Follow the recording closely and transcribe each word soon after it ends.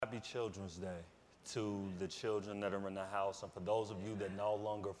Happy Children's Day to the children that are in the house. And for those of you that no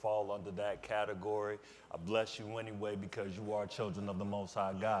longer fall under that category, I bless you anyway because you are children of the Most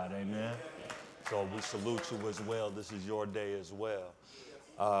High God. Amen. So we salute you as well. This is your day as well.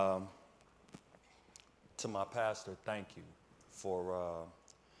 To my pastor, thank you for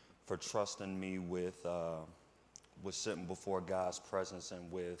trusting me with sitting before God's presence and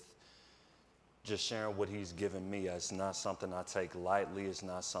with just sharing what he's given me. It's not something I take lightly. It's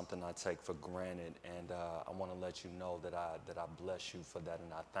not something I take for granted. And I want to let you know that I bless you for that,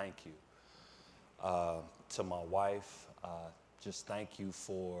 and I thank you. To my wife, just thank you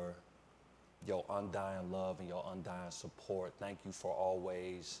for your undying love and your undying support. Thank you for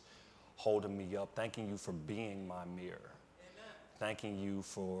always holding me up. Thanking you for being my mirror. Amen. Thanking you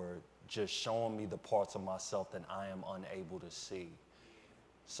for just showing me the parts of myself that I am unable to see,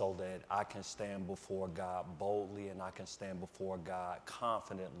 so that I can stand before God boldly and I can stand before God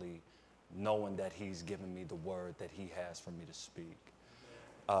confidently, knowing that he's given me the word that he has for me to speak.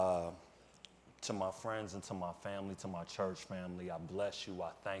 To my friends and to my family, to my church family, I bless you.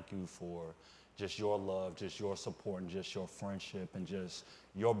 I thank you for just your love, just your support, and just your friendship, and just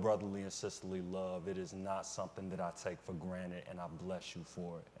your brotherly and sisterly love. It is not something that I take for granted, and I bless you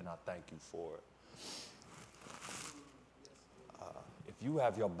for it, and I thank you for it. If you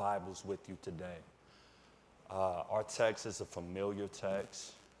have your Bibles with you today, our text is a familiar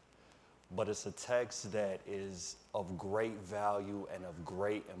text, but it's a text that is of great value and of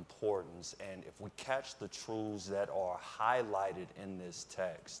great importance. And if we catch the truths that are highlighted in this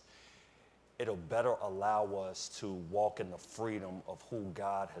text, it'll better allow us to walk in the freedom of who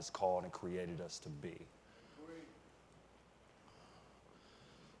God has called and created us to be.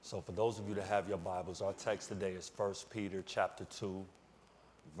 So for those of you that have your Bibles, our text today is 1 Peter chapter 2,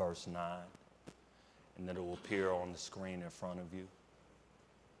 verse 9, and it will appear on the screen in front of you.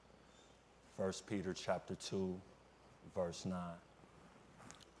 1 Peter chapter 2, verse 9.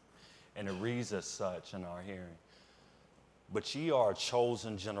 And it reads as such in our hearing: "But ye are a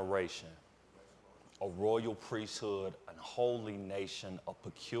chosen generation, a royal priesthood, and holy nation, a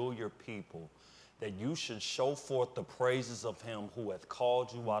peculiar people, that you should show forth the praises of him who hath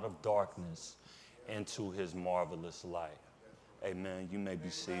called you out of darkness into his marvelous light." Amen. You may be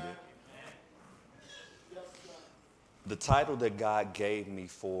seated. The title that God gave me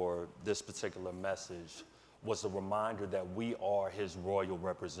for this particular message was a reminder that we are his royal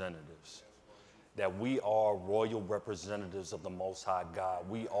representatives, that we are royal representatives of the Most High God.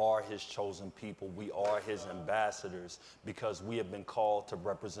 We are his chosen people. We are his ambassadors because we have been called to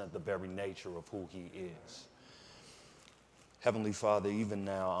represent the very nature of who he is. Heavenly Father, even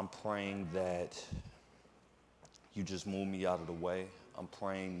now I'm praying that you just move me out of the way. I'm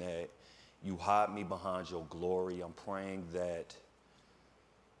praying that you hide me behind your glory. I'm praying that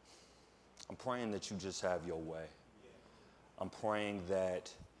you just have your way. I'm praying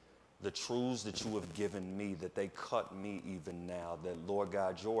that the truths that you have given me, that they cut me even now, that, Lord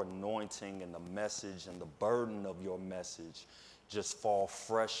God, your anointing and the message and the burden of your message just fall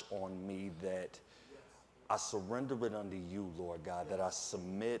fresh on me, that I surrender it unto you, Lord God, that I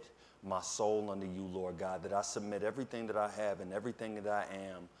submit my soul unto you, Lord God, that I submit everything that I have and everything that I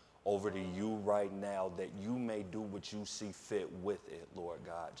am over to you right now, that you may do what you see fit with it, Lord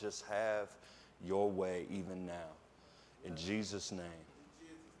God. Just have your way even now. In Jesus' name,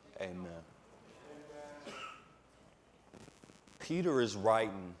 amen. Peter is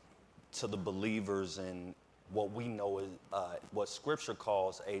writing to the believers in what we know is what Scripture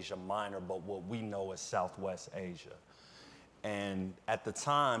calls Asia Minor, but what we know as Southwest Asia. And at the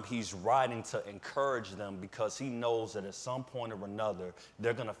time, he's writing to encourage them because he knows that at some point or another,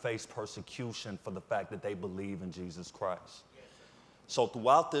 they're going to face persecution for the fact that they believe in Jesus Christ. So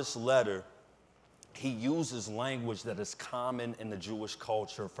throughout this letter, he uses language that is common in the Jewish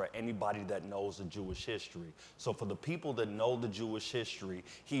culture for anybody that knows the Jewish history. So for the people that know the Jewish history,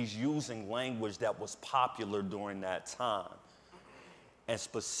 he's using language that was popular during that time. And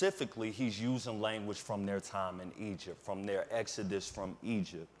specifically, he's using language from their time in Egypt, from their exodus from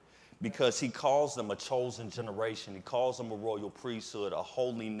Egypt, because he calls them a chosen generation. He calls them a royal priesthood, a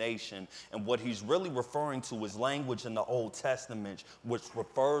holy nation. And what he's really referring to is language in the Old Testament, which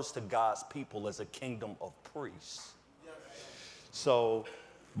refers to God's people as a kingdom of priests. So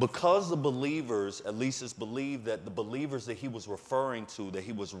because the believers, at least it's believed that the believers that he was referring to, that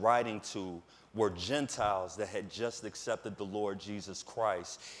he was writing to, were Gentiles that had just accepted the Lord Jesus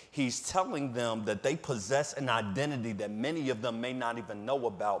Christ. He's telling them that they possess an identity that many of them may not even know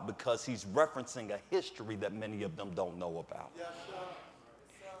about, because he's referencing a history that many of them don't know about. Yes, sir.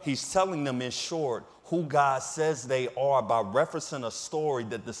 He's telling them, in short, who God says they are by referencing a story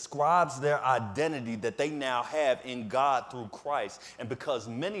that describes their identity that they now have in God through Christ. And because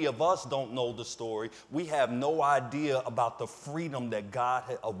many of us don't know the story, we have no idea about the freedom that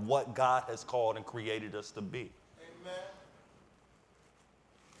of what God has called and created us to be. Amen.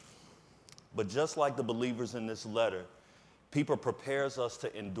 But just like the believers in this letter, Peter prepares us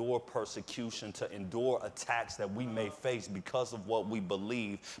to endure persecution, to endure attacks that we may face because of what we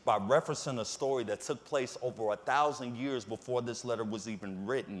believe by referencing a story that took place over 1,000 years before this letter was even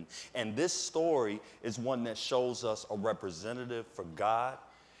written. And this story is one that shows us a representative for God.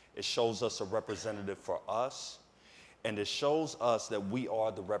 It shows us a representative for us. And it shows us that we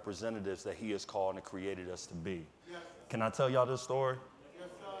are the representatives that he has called and created us to be. Yes. Can I tell y'all this story?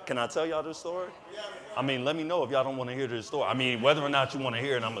 Can I tell y'all this story? I mean, let me know if y'all don't want to hear this story. I mean, whether or not you want to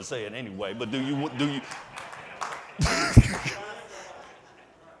hear it, I'm going to say it anyway. But do you?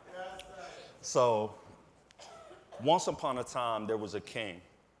 So, once upon a time, there was a king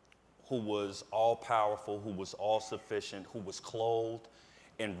who was all-powerful, who was all-sufficient, who was clothed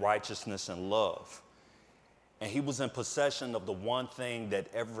in righteousness and love. And he was in possession of the one thing that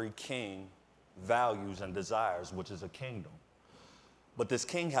every king values and desires, which is a kingdom. But this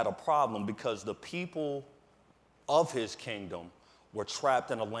king had a problem because the people of his kingdom were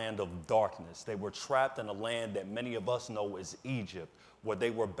trapped in a land of darkness. They were trapped in a land that many of us know as Egypt, where they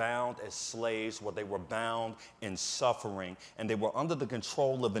were bound as slaves, where they were bound in suffering, and they were under the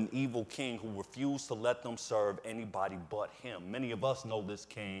control of an evil king who refused to let them serve anybody but him. Many of us know this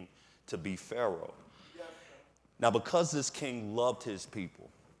king to be Pharaoh. Now, because this king loved his people,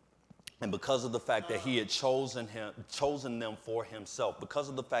 and because of the fact that he had chosen them for himself, because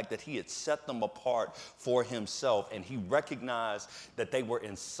of the fact that he had set them apart for himself, and he recognized that they were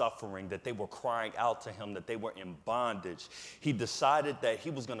in suffering, that they were crying out to him, that they were in bondage, he decided that he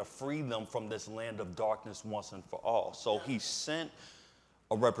was going to free them from this land of darkness once and for all. So he sent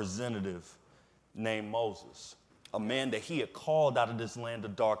a representative named Moses, a man that he had called out of this land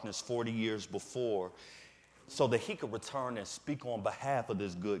of darkness 40 years before, so that he could return and speak on behalf of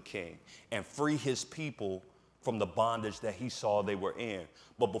this good king and free his people from the bondage that he saw they were in.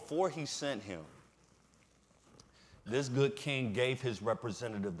 But before he sent him, this good king gave his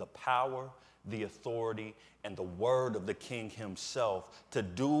representative the power, the authority, and the word of the king himself to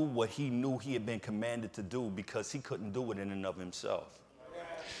do what he knew he had been commanded to do, because he couldn't do it in and of himself.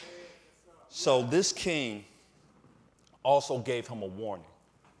 So this king also gave him a warning.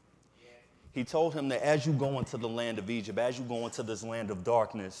 He told him that as you go into the land of Egypt, as you go into this land of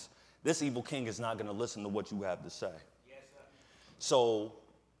darkness, this evil king is not going to listen to what you have to say. Yes, sir. So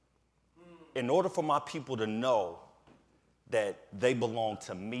in order for my people to know that they belong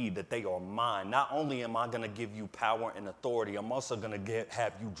to me, that they are mine, not only am I going to give you power and authority, I'm also going to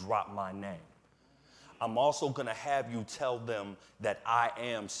have you drop my name. I'm also going to have you tell them that I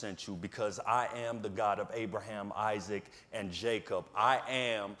am sent you, because I am the God of Abraham, Isaac, and Jacob. I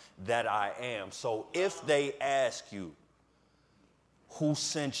am that I am. So if they ask you who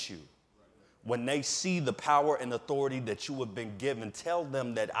sent you, when they see the power and authority that you have been given, tell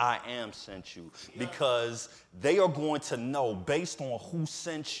them that I am sent you, because they are going to know, based on who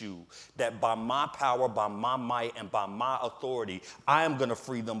sent you, that by my power, by my might, and by my authority, I am going to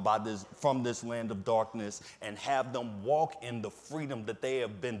free them from this land of darkness and have them walk in the freedom that they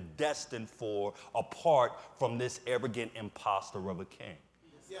have been destined for, apart from this arrogant imposter of a king.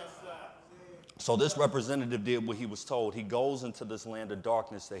 Yes, sir. So this representative did what he was told. He goes into this land of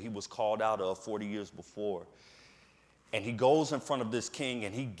darkness that he was called out of 40 years before. And he goes in front of this king,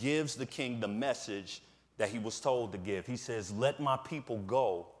 and he gives the king the message that he was told to give. He says, let my people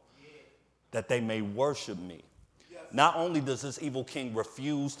go that they may worship me. Yes. Not only does this evil king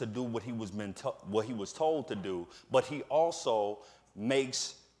refuse to do what he was told to do, but he also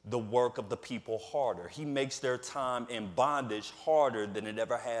makes the work of the people harder. He makes their time in bondage harder than it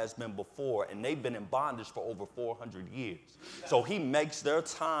ever has been before. And they've been in bondage for over 400 years. So he makes their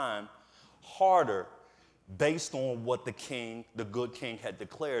time harder based on what the good king had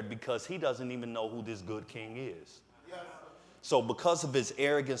declared, because he doesn't even know who this good king is. So because of his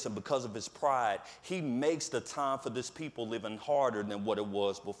arrogance and because of his pride, he makes the time for this people even harder than what it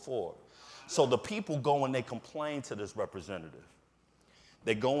was before. So the people go and they complain to this representative.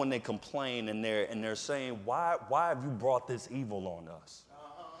 They go and they complain, and they're saying, why have you brought this evil on us?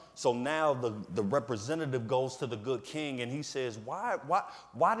 So now the representative goes to the good king, and he says,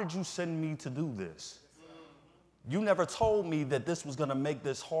 why did you send me to do this? You never told me that this was going to make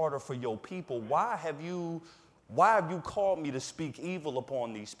this harder for your people. Why have you called me to speak evil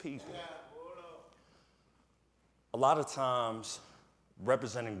upon these people? A lot of times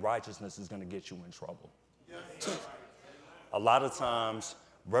representing righteousness is going to get you in trouble. A lot of times,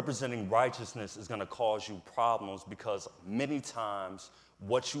 representing righteousness is going to cause you problems because many times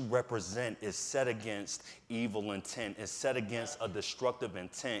what you represent is set against evil intent. It's set against a destructive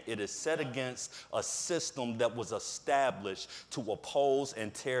intent. It is set against a system that was established to oppose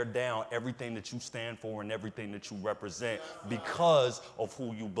and tear down everything that you stand for and everything that you represent because of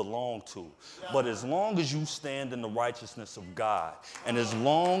who you belong to. But as long as you stand in the righteousness of God, and as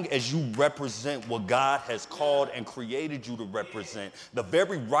long as you represent what God has called and created you to represent, the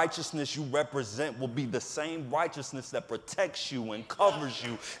very righteousness you represent will be the same righteousness that protects you and covers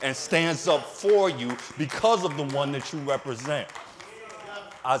you and stands up for you because of the one that you represent.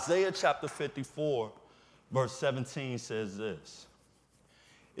 Isaiah chapter 54, verse 17 says this.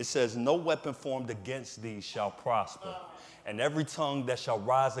 It says, "No weapon formed against thee shall prosper, and every tongue that shall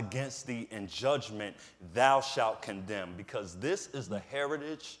rise against thee in judgment thou shalt condemn, because this is the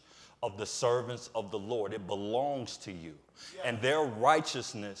heritage of the servants of the Lord." It belongs to you, and their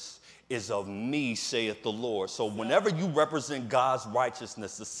righteousness is of me, saith the Lord. So whenever you represent God's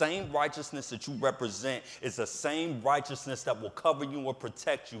righteousness, the same righteousness that you represent is the same righteousness that will cover you or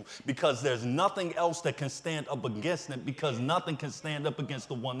protect you, because there's nothing else that can stand up against it, because nothing can stand up against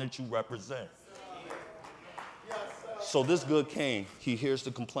the one that you represent. So this good king, he hears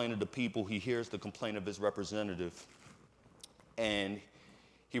the complaint of the people. He hears the complaint of his representative. And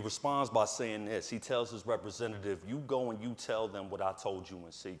he responds by saying this. He tells his representative, "You go and you tell them what I told you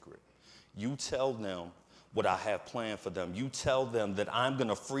in secret. You tell them what I have planned for them. You tell them that I'm going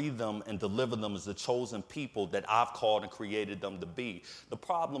to free them and deliver them as the chosen people that I've called and created them to be." The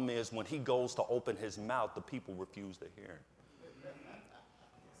problem is when he goes to open his mouth, the people refuse to hear him.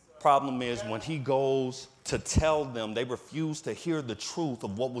 Problem is when he goes to tell them, they refuse to hear the truth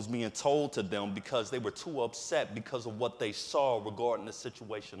of what was being told to them because they were too upset because of what they saw regarding the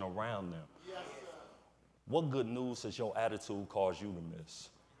situation around them. Yes, what good news has your attitude caused you to miss?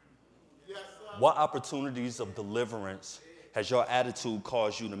 Yes, what opportunities of deliverance has your attitude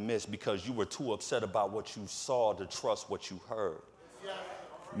caused you to miss because you were too upset about what you saw to trust what you heard? Yes.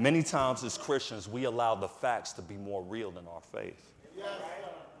 Many times as Christians, we allow the facts to be more real than our faith. Yes.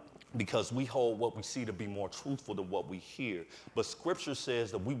 Because we hold what we see to be more truthful than what we hear. But Scripture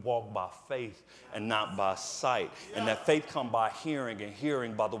says that we walk by faith and not by sight. And that faith comes by hearing, and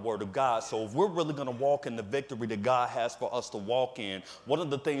hearing by the word of God. So if we're really going to walk in the victory that God has for us to walk in, one of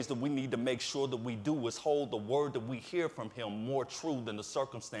the things that we need to make sure that we do is hold the word that we hear from him more true than the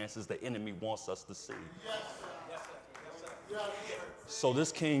circumstances the enemy wants us to see. So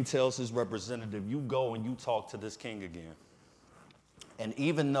this king tells his representative, "You go and you talk to this king again. And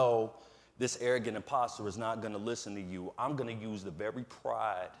even though this arrogant imposter is not going to listen to you, I'm going to use the very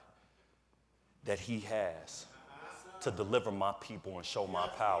pride that he has to deliver my people and show my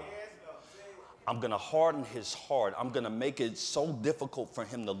power. I'm going to harden his heart. I'm going to make it so difficult for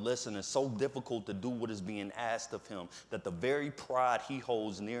him to listen and so difficult to do what is being asked of him that the very pride he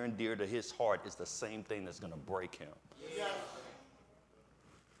holds near and dear to his heart is the same thing that's going to break him."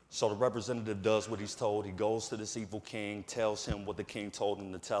 So the representative does what he's told. He goes to this evil king, tells him what the king told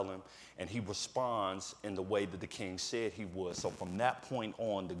him to tell him, and he responds in the way that the king said he would. So from that point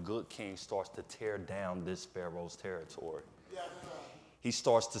on, the good king starts to tear down this Pharaoh's territory. He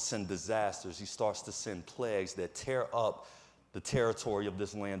starts to send disasters. He starts to send plagues that tear up the territory of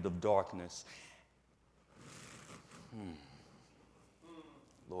this land of darkness.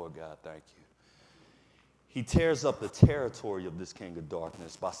 Lord God, thank you. He tears up the territory of this king of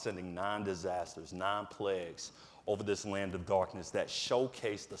darkness by sending 9 disasters, 9 plagues over this land of darkness that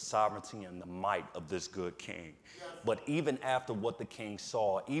showcase the sovereignty and the might of this good king. But even after what the king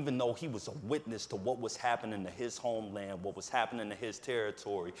saw, even though he was a witness to what was happening to his homeland, what was happening to his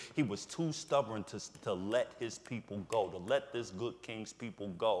territory, he was too stubborn to let his people go, to let this good king's people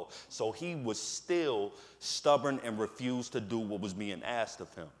go. So he was still stubborn and refused to do what was being asked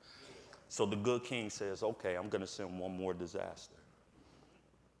of him. So the good king says, "Okay, I'm going to send one more disaster.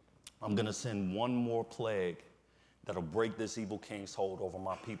 I'm going to send one more plague that'll break this evil king's hold over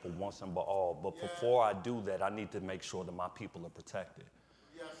my people once and for all. But before I do that, I need to make sure that my people are protected."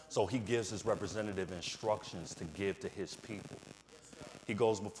 So he gives his representative instructions to give to his people. He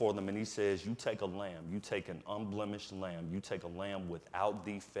goes before them and he says, "You take a lamb, you take an unblemished lamb, you take a lamb without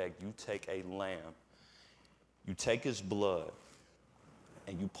defect, you take a lamb, you take his blood,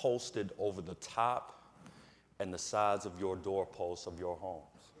 and you post it over the top and the sides of your doorposts of your homes.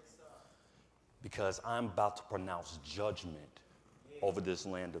 Because I'm about to pronounce judgment over this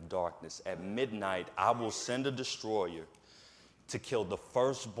land of darkness. At midnight, I will send a destroyer to kill the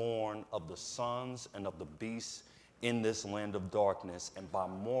firstborn of the sons and of the beasts in this land of darkness, and by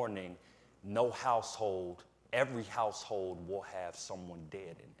morning, every household will have someone dead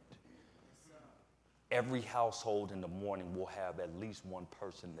in it. Every household in the morning will have at least one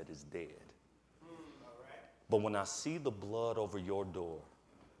person that is dead. But when I see the blood over your door,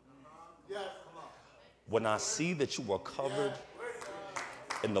 when I see that you are covered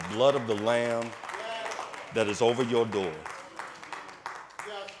in the blood of the Lamb that is over your door,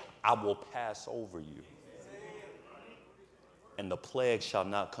 I will pass over you. And the plague shall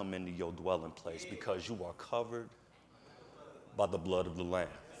not come into your dwelling place, because you are covered by the blood of the Lamb.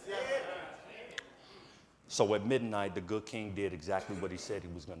 So at midnight, the good king did exactly what he said he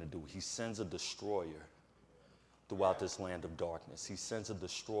was going to do. He sends a destroyer throughout this land of darkness. He sends a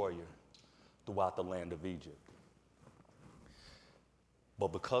destroyer throughout the land of Egypt.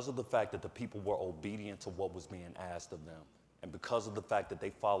 But because of the fact that the people were obedient to what was being asked of them, and because of the fact that they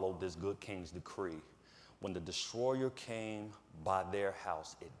followed this good king's decree, when the destroyer came by their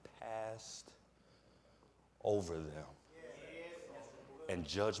house, it passed over them. And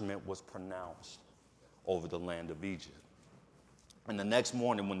judgment was pronounced over the land of Egypt. And the next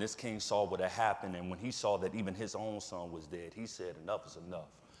morning, when this king saw what had happened, and when he saw that even his own son was dead, he said, enough is enough.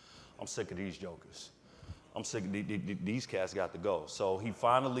 I'm sick of these jokers. I'm sick of these cats got to go. So he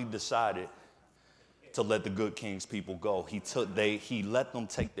finally decided to let the good king's people go. He let them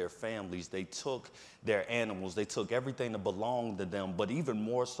take their families. They took their animals. They took everything that belonged to them. But even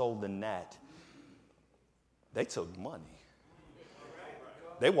more so than that, they took money.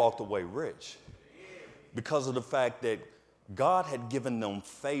 They walked away rich because of the fact that God had given them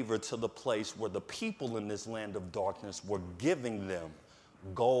favor to the place where the people in this land of darkness were giving them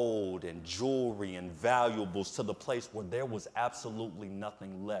gold and jewelry and valuables, to the place where there was absolutely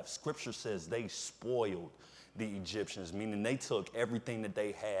nothing left. Scripture says they spoiled the Egyptians, meaning they took everything that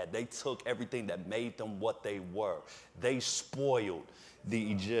they had. They took everything that made them what they were. They spoiled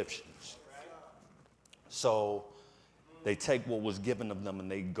the Egyptians. So they take what was given of them and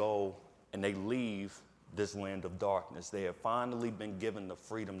they go and they leave this land of darkness. They have finally been given the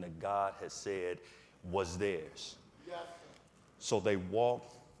freedom that God has said was theirs. So they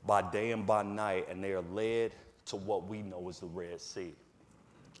walk by day and by night, and they are led to what we know as the Red Sea.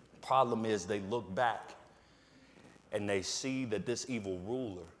 Problem is, they look back and they see that this evil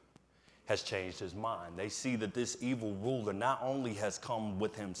ruler has changed his mind. They see that this evil ruler not only has come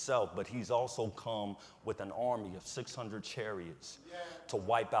with himself, but he's also come with an army of 600 chariots to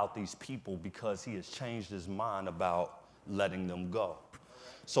wipe out these people, because he has changed his mind about letting them go.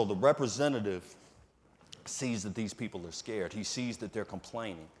 So the representative sees that these people are scared. He sees that they're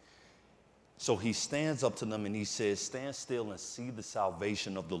complaining. So he stands up to them and he says, stand still and see the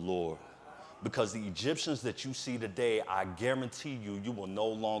salvation of the Lord. Because the Egyptians that you see today, I guarantee you, you will no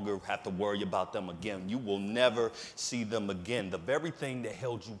longer have to worry about them again. You will never see them again. The very thing that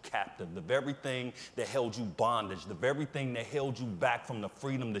held you captive, the very thing that held you bondage, the very thing that held you back from the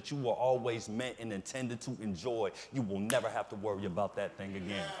freedom that you were always meant and intended to enjoy, you will never have to worry about that thing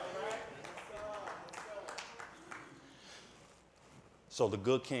again. So the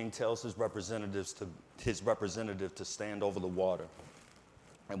good king tells his representative to stand over the water.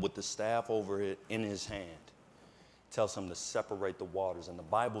 And with the staff over it in his hand, tells him to separate the waters. And the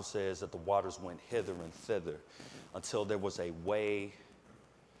Bible says that the waters went hither and thither until there was a way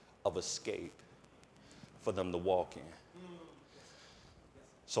of escape for them to walk in.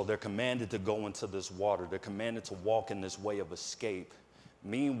 So they're commanded to go into this water. They're commanded to walk in this way of escape.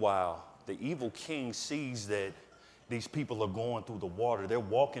 Meanwhile, the evil king sees that these people are going through the water. They're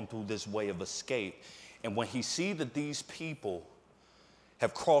walking through this way of escape. And when he sees that these people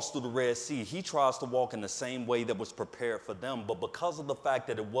have crossed through the Red Sea, he tries to walk in the same way that was prepared for them. But because of the fact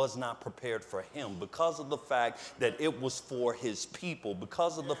that it was not prepared for him, because of the fact that it was for his people,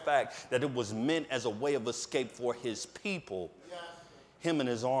 because of the fact that it was meant as a way of escape for his people, him and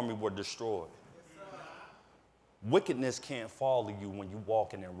his army were destroyed. Wickedness can't follow you when you're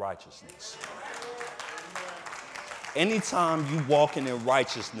walking in righteousness. Anytime you walking in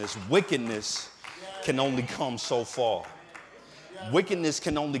righteousness, wickedness can only come so far. Wickedness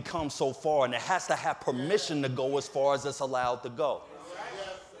can only come so far, and it has to have permission to go as far as it's allowed to go.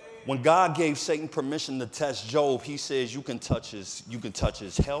 When God gave Satan permission to test Job, he says you can touch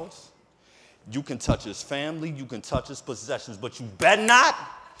his health, you can touch his family, you can touch his possessions, but you better not,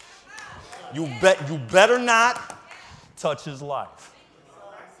 you better not touch his life.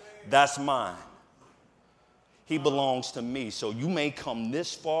 That's mine. He belongs to me. So you may come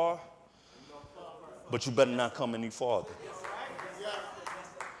this far, but you better not come any farther.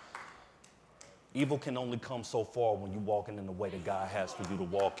 Evil can only come so far when you're walking in the way that God has for you to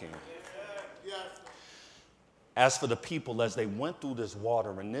walk in. As for the people, as they went through this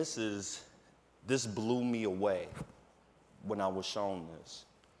water, and this blew me away when I was shown this.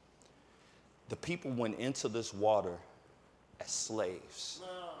 The people went into this water as slaves,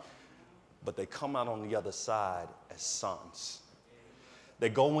 but they come out on the other side as sons. They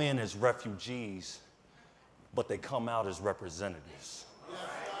go in as refugees, but they come out as representatives.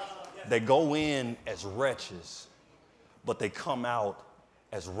 They go in as wretches, but they come out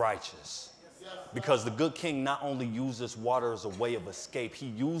as righteous. Because the good king not only used this water as a way of escape, he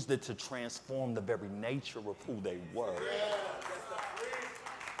used it to transform the very nature of who they were.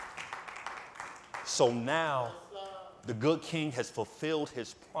 So now the good king has fulfilled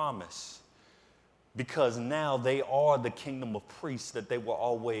his promise, because now they are the kingdom of priests that they were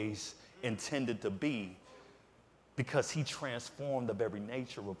always intended to be, because he transformed the very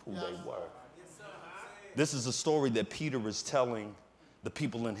nature of who they were. This is a story that Peter is telling the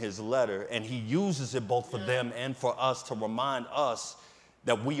people in his letter, and he uses it both for them and for us to remind us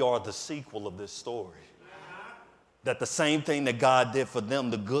that we are the sequel of this story. That the same thing that God did for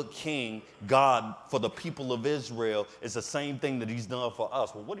them, the good king, God, for the people of Israel, is the same thing that he's done for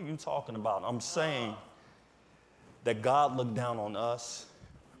us. Well, what are you talking about? I'm saying that God looked down on us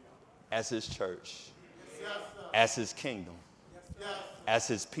as his church, as his kingdom, as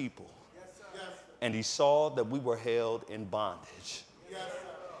his people. And he saw that we were held in bondage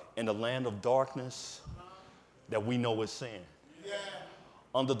in the land of darkness that we know is sin,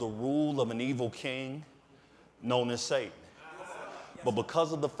 under the rule of an evil king known as Satan. But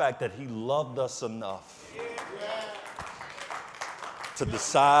because of the fact that he loved us enough to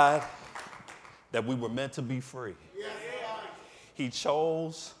decide that we were meant to be free, he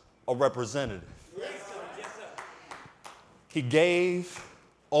chose a representative. He gave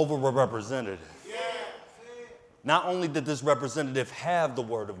over a representative. Not only did this representative have the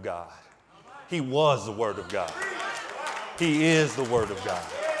Word of God, he was the Word of God. He is the Word of God.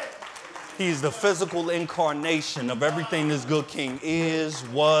 He's the physical incarnation of everything this good king is,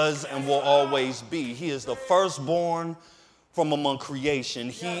 was, and will always be. He is the firstborn from among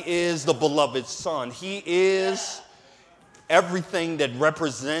creation. He is the beloved Son. He is everything that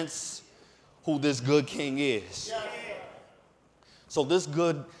represents who this good king is. So this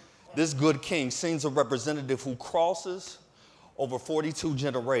good king sends a representative who crosses over 42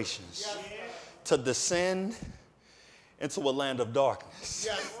 generations to descend into a land of darkness,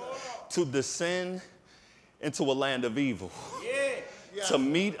 to descend into a land of evil, to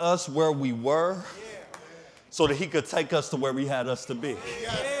meet us where we were so that he could take us to where he had us to be.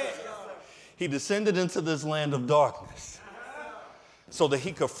 He descended into this land of darkness so that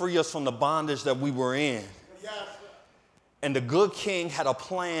he could free us from the bondage that we were in. And the good king had a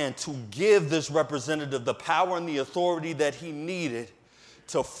plan to give this representative the power and the authority that he needed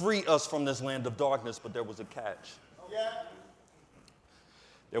to free us from this land of darkness. But there was a catch.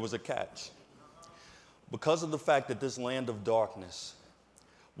 There was a catch. Because of the fact that this land of darkness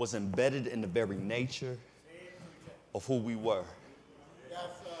was embedded in the very nature of who we were.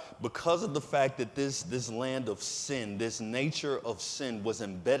 Because of the fact that this land of sin, this nature of sin was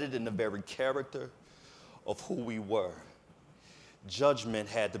embedded in the very character of who we were. Judgment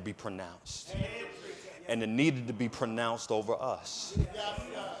had to be pronounced, and it needed to be pronounced over us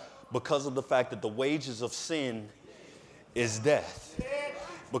because of the fact that the wages of sin is death,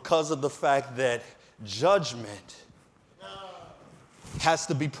 because of the fact that judgment has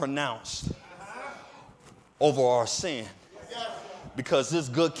to be pronounced over our sin, because this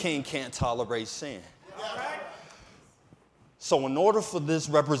good king can't tolerate sin. So in order for this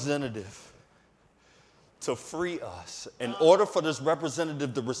representative to free us, in order for this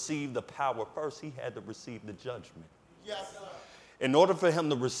representative to receive the power, first he had to receive the judgment. In order for him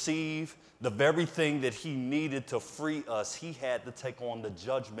to receive the very thing that he needed to free us, he had to take on the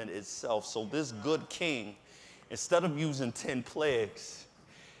judgment itself. So this good king, instead of using 10 plagues,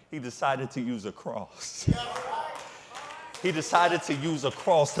 he decided to use a cross. He decided to use a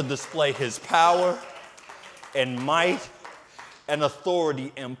cross to display his power and might and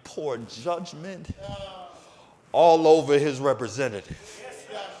authority and pour judgment all over his representative.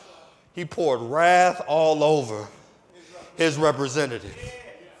 He poured wrath all over his representative.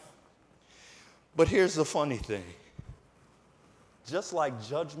 But here's the funny thing. Just like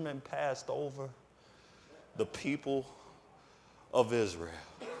judgment passed over the people of Israel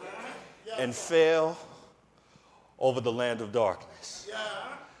and fell over the land of darkness,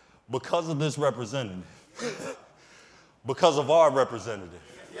 because of this representative, because of our representative,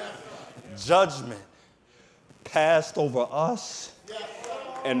 judgment passed over us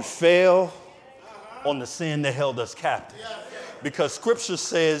and fell on the sin that held us captive. Because scripture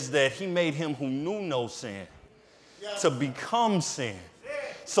says that he made him who knew no sin to become sin,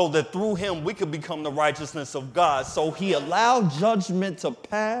 so that through him we could become the righteousness of God. So he allowed judgment to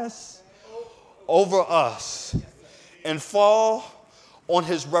pass over us and fall on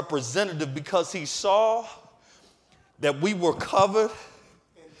his representative, because he saw that we were covered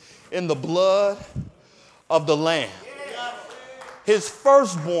in the blood of the Lamb. His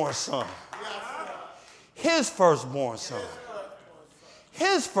firstborn son. His firstborn son.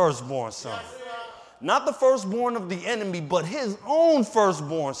 His firstborn son. Not the firstborn of the enemy, but his own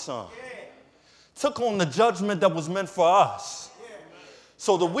firstborn son. Took on the judgment that was meant for us,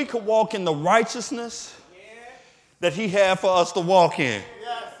 so that we could walk in the righteousness that he had for us to walk in.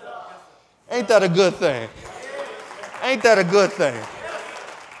 Ain't that a good thing? Ain't that a good thing?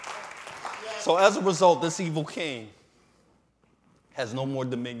 So as a result, this evil king has no more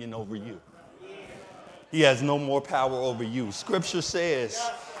dominion over you. He has no more power over you. Scripture says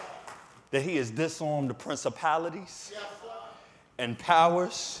that he has disarmed the principalities and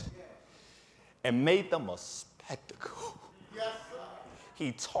powers and made them a spectacle.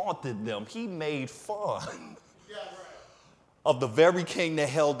 He taunted them. He made fun of the very king that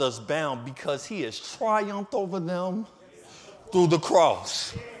held us bound, because he has triumphed over them through the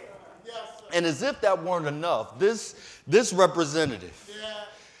cross. And as if that weren't enough, this representative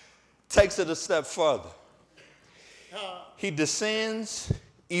takes it a step further. He descends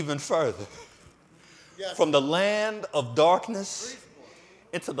even further from the land of darkness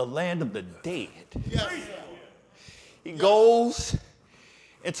into the land of the dead. He goes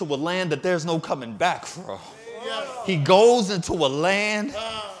into a land that there's no coming back from. He goes into a land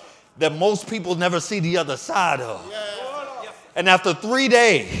that most people never see the other side of. And after 3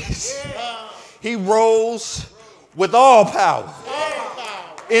 days, he rose with all power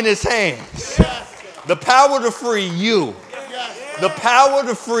in his hands. The power to free you. The power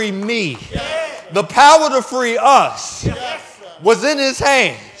to free me. The power to free us was in his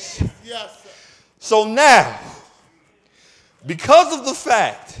hands. So now, because of the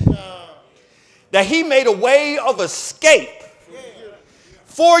fact that he made a way of escape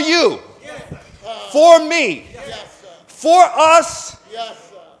for you, for me, for us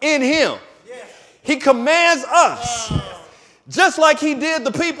in him, he commands us, just like he did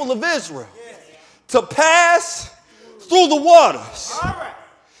the people of Israel, to pass through the waters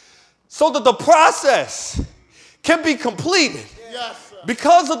so that the process can be completed.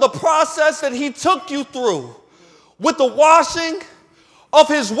 Because of the process that he took you through with the washing of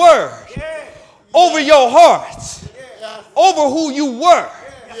his word over your hearts, over who you were,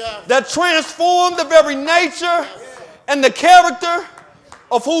 that transformed the very nature and the character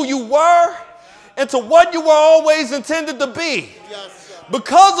of who you were into what you were always intended to be.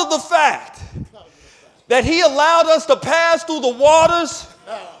 Because of the fact that he allowed us to pass through the waters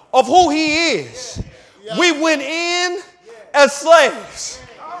of who he is, we went in as slaves,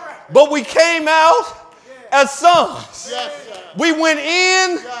 but we came out as sons. We went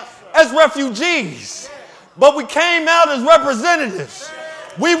in as refugees, but we came out as representatives.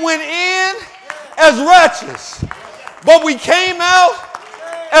 We went in as wretches, but we came out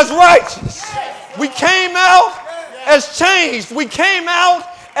as righteous. We came out as changed. We came out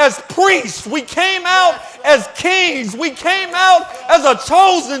as priests. We came out as kings. We came out as a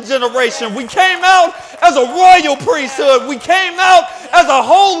chosen generation. We came out as a royal priesthood. We came out as a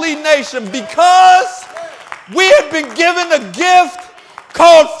holy nation, because we had been given a gift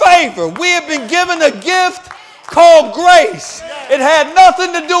called favor. We had been given a gift called grace. It had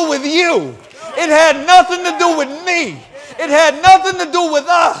nothing to do with you. It had nothing to do with me. It had nothing to do with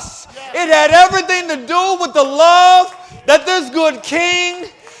us. It had everything to do with the love that this good king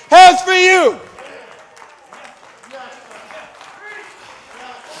has for you.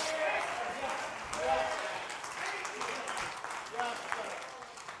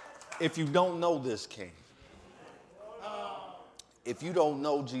 If you don't know this king, if you don't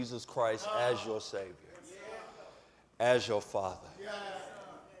know Jesus Christ as your Savior, as your Father,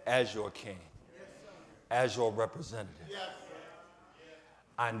 as your King, as your representative,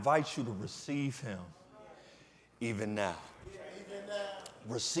 I invite you to receive him even now.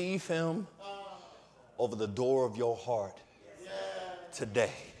 Receive him over the door of your heart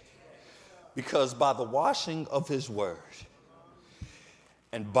today. Because by the washing of his word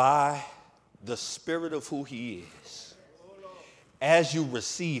and by the spirit of who he is, as you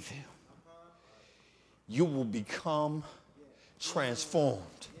receive him, you will become transformed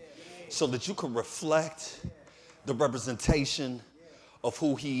so that you can reflect the representation of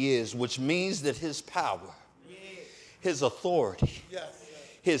who he is, which means that his power, his authority,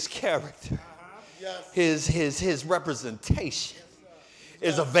 his character, his representation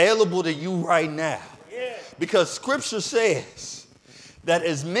is available to you right now. Because scripture says that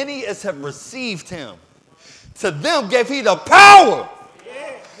as many as have received him, to them gave he the power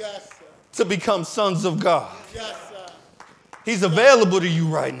to become sons of God. He's available to you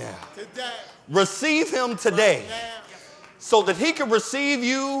right now. Receive him today so that he can receive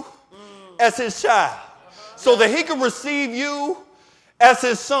you as his child, so that he can receive you as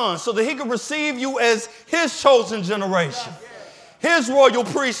his son, so that he can receive you as his chosen generation, his royal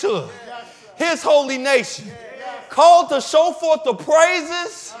priesthood, his holy nation, called to show forth the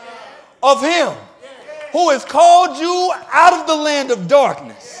praises of him who has called you out of the land of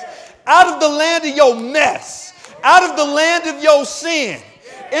darkness, out of the land of your mess, out of the land of your sin,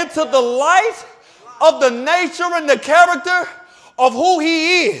 into the light of the nature and the character of who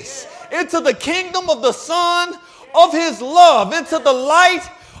he is, into the kingdom of the Son of his love, into the light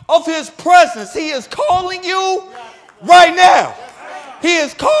of his presence. He is calling you right now. He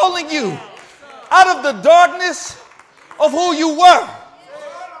is calling you out of the darkness of who you were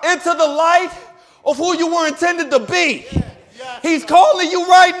into the light of who you were intended to be. He's calling you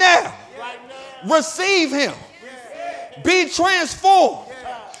right now. Receive him. Be transformed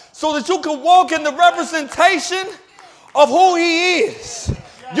so that you can walk in the representation of who he is.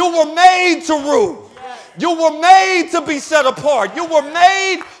 You were made to rule. You were made to be set apart. You were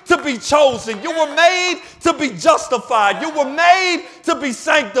made to be chosen. You were made to be justified. You were made to be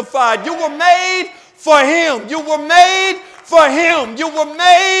sanctified. You were made for him. You were made for him. You were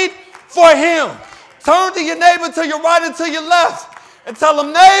made for him. Turn to your neighbor, to your right and to your left, and tell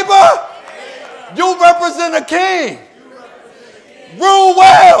him, neighbor, you represent a king. Rule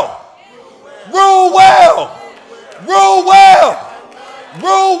well. Rule well. Rule well.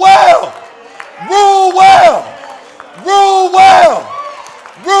 Rule well. Rule well. Rule well.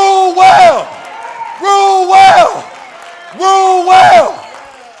 Rule well. Rule well. Rule well.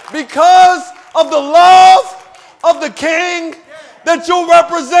 Because of the love of the king that you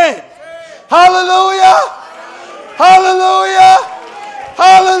represent. Hallelujah. Hallelujah.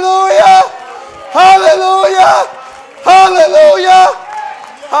 Hallelujah. Hallelujah. Hallelujah.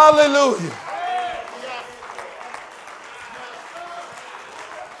 Hallelujah.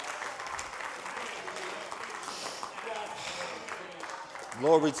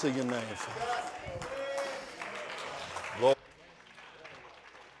 Glory to your name, Father.